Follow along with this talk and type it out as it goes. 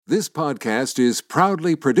This podcast is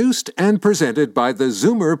proudly produced and presented by the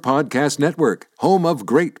Zoomer Podcast Network, home of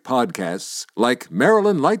great podcasts like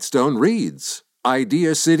Marilyn Lightstone Reads,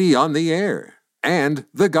 Idea City on the Air, and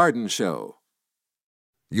The Garden Show.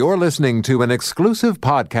 You're listening to an exclusive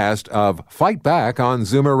podcast of Fight Back on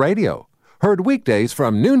Zoomer Radio, heard weekdays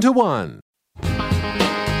from noon to 1.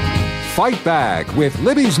 Fight Back with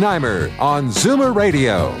Libby Znaimer on Zoomer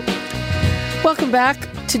Radio. Welcome back.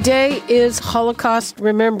 Today is Holocaust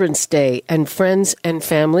Remembrance Day, and friends and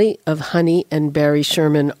family of Honey and Barry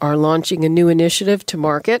Sherman are launching a new initiative to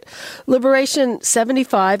mark it. Liberation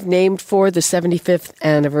 75, named for the 75th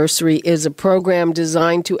anniversary, is a program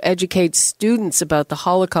designed to educate students about the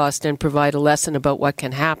Holocaust and provide a lesson about what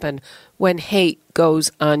can happen when hate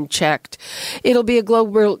goes unchecked. It'll be a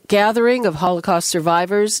global gathering of Holocaust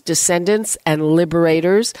survivors, descendants, and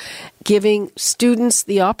liberators, giving students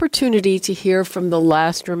the opportunity to hear from the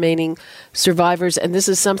last remaining survivors. And this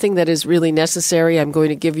is something that is really necessary. I'm going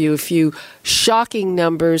to give you a few shocking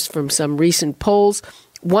numbers from some recent polls.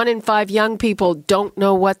 1 in 5 young people don't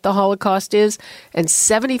know what the Holocaust is, and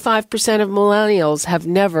 75% of millennials have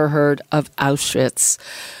never heard of Auschwitz.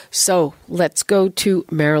 So let's go to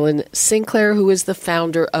Marilyn Sinclair, who is the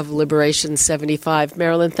founder of Liberation 75.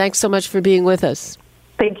 Marilyn, thanks so much for being with us.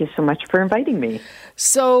 Thank you so much for inviting me.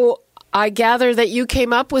 So I gather that you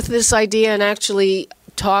came up with this idea and actually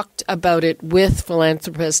talked about it with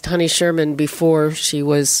philanthropist Honey Sherman before she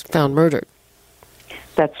was found murdered.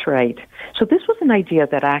 That's right. So this was an idea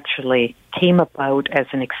that actually came about as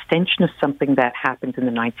an extension of something that happened in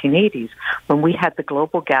the 1980s when we had the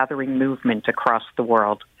global gathering movement across the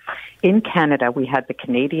world. In Canada, we had the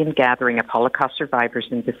Canadian Gathering of Holocaust Survivors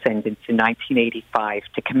and Descendants in 1985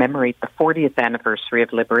 to commemorate the 40th anniversary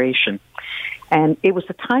of liberation. And it was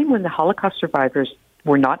a time when the Holocaust survivors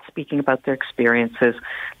were not speaking about their experiences.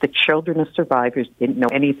 The children of survivors didn't know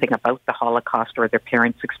anything about the Holocaust or their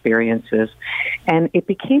parents' experiences. And it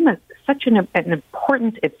became such an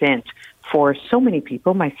important event for so many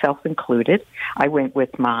people, myself included. I went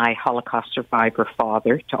with my Holocaust survivor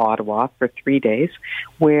father to Ottawa for 3 days,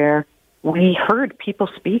 where we heard people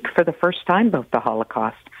speak for the first time about the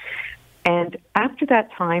Holocaust. And after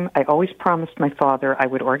that time, I always promised my father I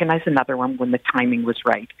would organize another one when the timing was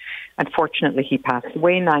right. Unfortunately, he passed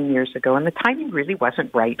away 9 years ago, and the timing really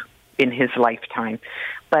wasn't right in his lifetime.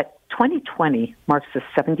 But 2020 marks the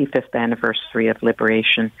 75th anniversary of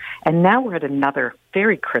liberation, and now we're at another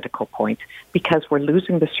very critical point because we're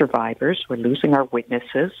losing the survivors, we're losing our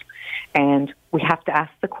witnesses, and we have to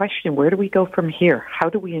ask the question, where do we go from here? How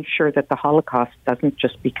do we ensure that the Holocaust doesn't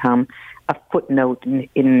just become a footnote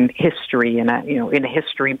in history, in a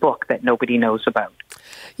history book that nobody knows about?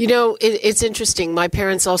 You know, it's interesting. My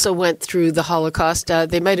parents also went through the Holocaust.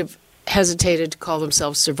 They might have hesitated to call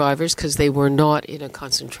themselves survivors because they were not in a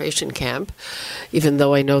concentration camp, even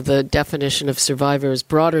though I know the definition of survivor is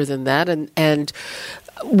broader than that. And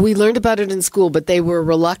we learned about it in school, but they were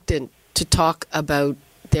reluctant to talk about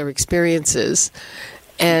their experiences.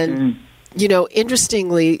 And, you know,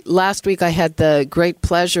 interestingly, last week I had the great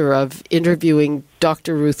pleasure of interviewing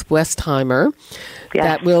Dr. Ruth Westheimer. Yes.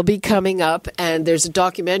 That will be coming up, and there's a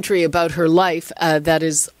documentary about her life that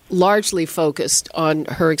is largely focused on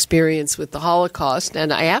her experience with the Holocaust.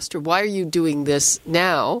 And I asked her, why are you doing this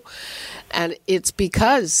now? And it's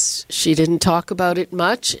because she didn't talk about it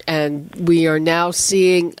much, and we are now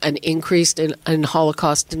seeing an increase in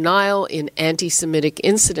Holocaust denial, in anti-Semitic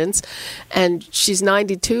incidents. And she's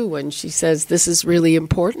 92 when she says this is really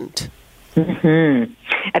important. Mm-hmm.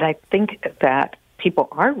 And I think that people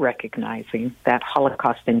are recognizing that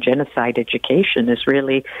Holocaust and genocide education is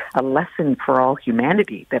really a lesson for all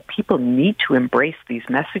humanity, that people need to embrace these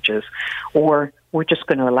messages, or we're just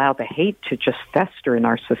going to allow the hate to just fester in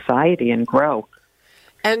our society and grow.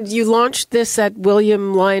 And you launched this at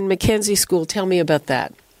William Lyon Mackenzie School. Tell me about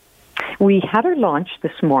that. We had our launch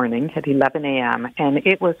this morning at 11 a.m., and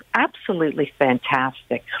it was absolutely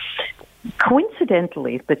fantastic.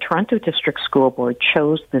 Coincidentally, the Toronto District School Board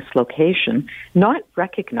chose this location, not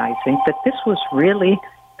recognizing that this was really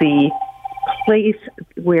the place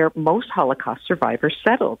where most Holocaust survivors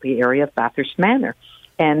settled, the area of Bathurst Manor.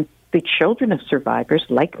 And the children of survivors,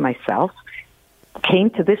 like myself,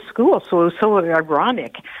 came to this school. So it was so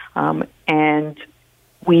ironic. And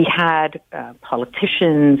we had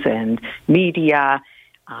politicians and media.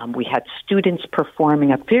 We had students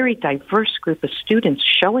performing, a very diverse group of students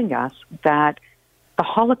showing us that the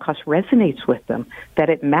Holocaust resonates with them, that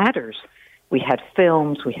it matters. We had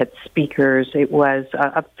films, we had speakers. It was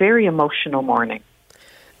a very emotional morning.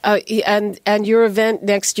 And your event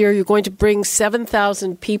next year, you're going to bring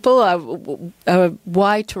 7,000 people.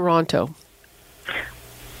 Why Toronto?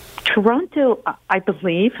 Toronto, I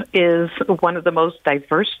believe, is one of the most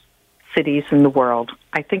diverse cities in the world.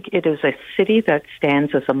 I think it is a city that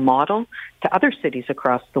stands as a model to other cities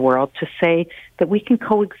across the world to say that we can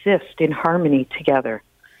coexist in harmony together.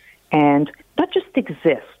 And not just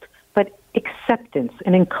exist, but acceptance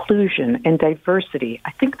and inclusion and diversity.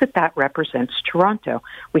 I think that represents Toronto.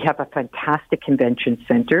 We have a fantastic convention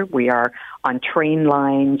center. We are on train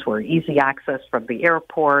lines. We're easy access from the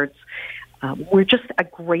airports. We're just a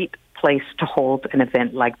great place to hold an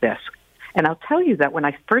event like this. And I'll tell you that when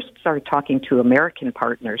I first started talking to American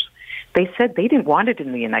partners, they said they didn't want it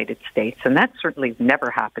in the United States, and that certainly never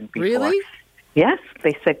happened before. Really? Yes,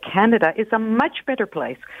 they said Canada is a much better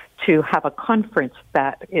place to have a conference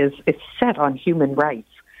that is set on human rights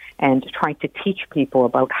and trying to teach people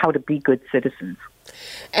about how to be good citizens.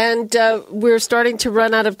 And we're starting to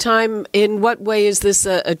run out of time. In what way is this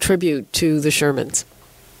a tribute to the Shermans?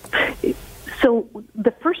 So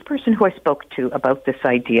the first person who I spoke to about this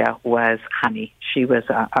idea was Honey. She was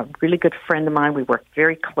a really good friend of mine. We worked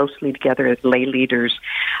very closely together as lay leaders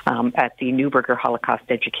at the Neuberger Holocaust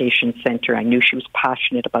Education Center. I knew she was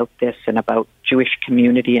passionate about this and about Jewish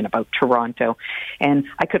community and about Toronto. And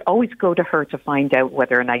I could always go to her to find out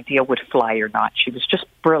whether an idea would fly or not. She was just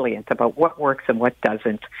brilliant about what works and what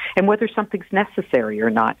doesn't, and whether something's necessary or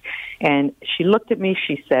not. And she looked at me,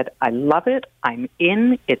 she said, I love it, I'm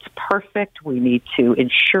in, it's perfect. We need to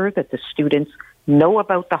ensure that the students know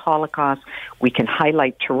about the Holocaust. We can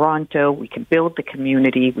highlight Toronto. We can build the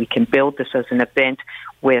community. We can build this as an event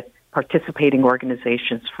with participating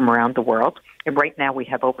organizations from around the world. And right now we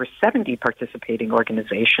have over 70 participating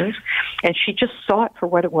organizations. And she just saw it for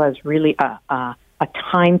what it was, really a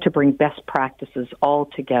time to bring best practices all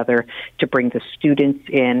together, to bring the students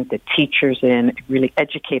in, the teachers in, really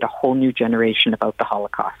educate a whole new generation about the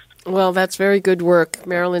Holocaust. Well, that's very good work.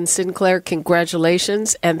 Marilyn Sinclair,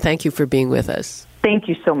 congratulations, and thank you for being with us. Thank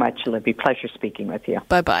you so much, Libby. Pleasure speaking with you.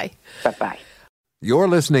 Bye-bye. Bye-bye. You're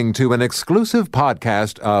listening to an exclusive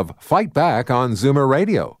podcast of Fight Back on Zoomer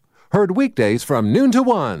Radio, heard weekdays from noon to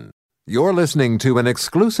 1. You're listening to an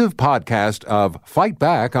exclusive podcast of Fight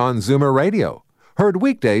Back on Zoomer Radio, heard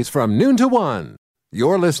weekdays from noon to 1.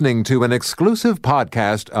 You're listening to an exclusive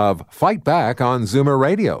podcast of Fight Back on Zoomer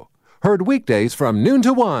Radio, heard weekdays from noon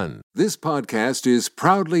to 1. This podcast is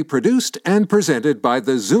proudly produced and presented by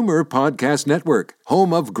the Zoomer Podcast Network,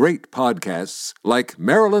 home of great podcasts like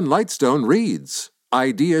Marilyn Lightstone Reads,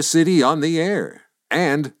 Idea City on the Air,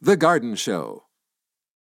 and The Garden Show.